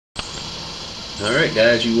Alright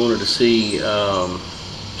guys, you wanted to see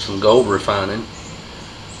some gold refining.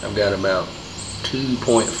 I've got about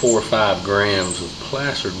 2.45 grams of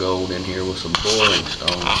placer gold in here with some boiling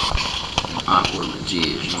stones. Aqua Regia,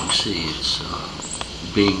 as you can see, it's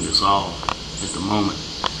being dissolved at the moment.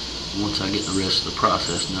 Once I get the rest of the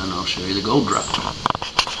process done, I'll show you the gold drop.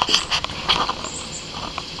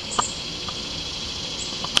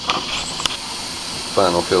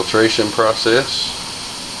 Final filtration process.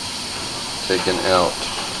 Taking out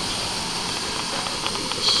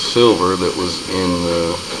silver that was in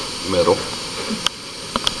the metal.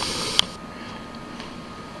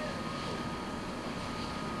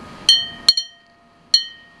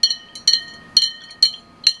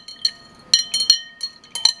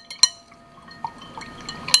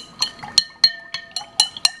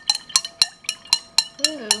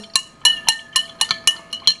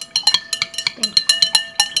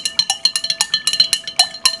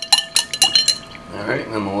 Alright,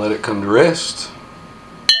 and then we'll let it come to rest.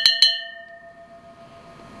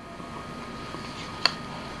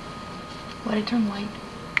 Let it turn white.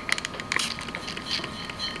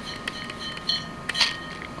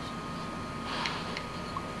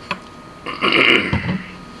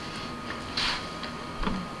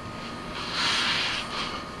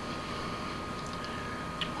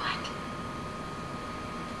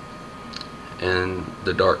 And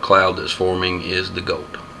the dark cloud that's forming is the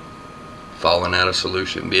gold falling out of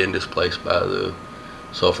solution, being displaced by the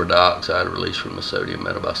sulfur dioxide released from the sodium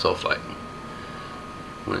metabisulfite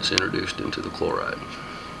when it's introduced into the chloride.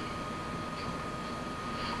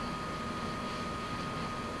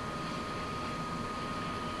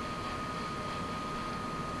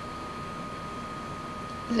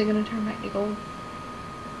 Is it going to turn back to gold?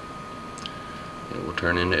 It will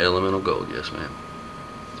turn into elemental gold, yes ma'am.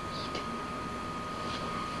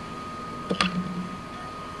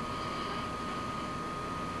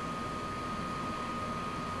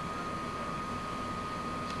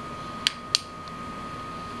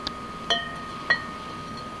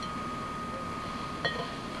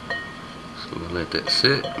 So we'll let that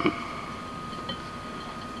sit.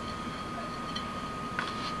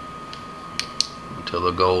 Until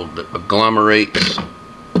the gold agglomerates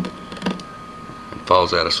and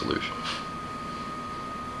falls out of solution.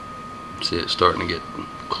 See, it's starting to get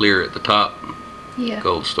clear at the top. Yeah.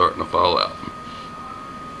 Gold's starting to fall out.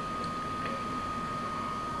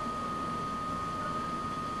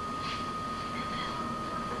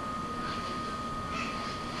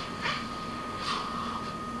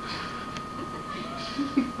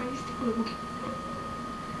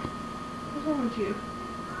 What's wrong with you?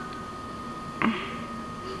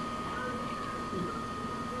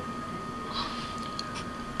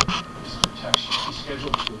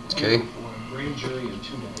 Okay. Grand jury in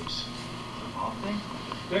 2 days.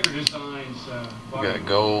 We got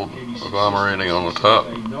gold agglomerating on the top.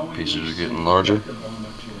 Pieces are getting larger.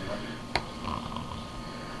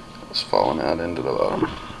 It's falling out into the bottom.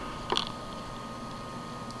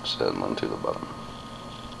 Settling to the bottom.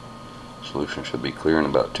 Solution should be clear in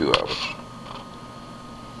about 2 hours.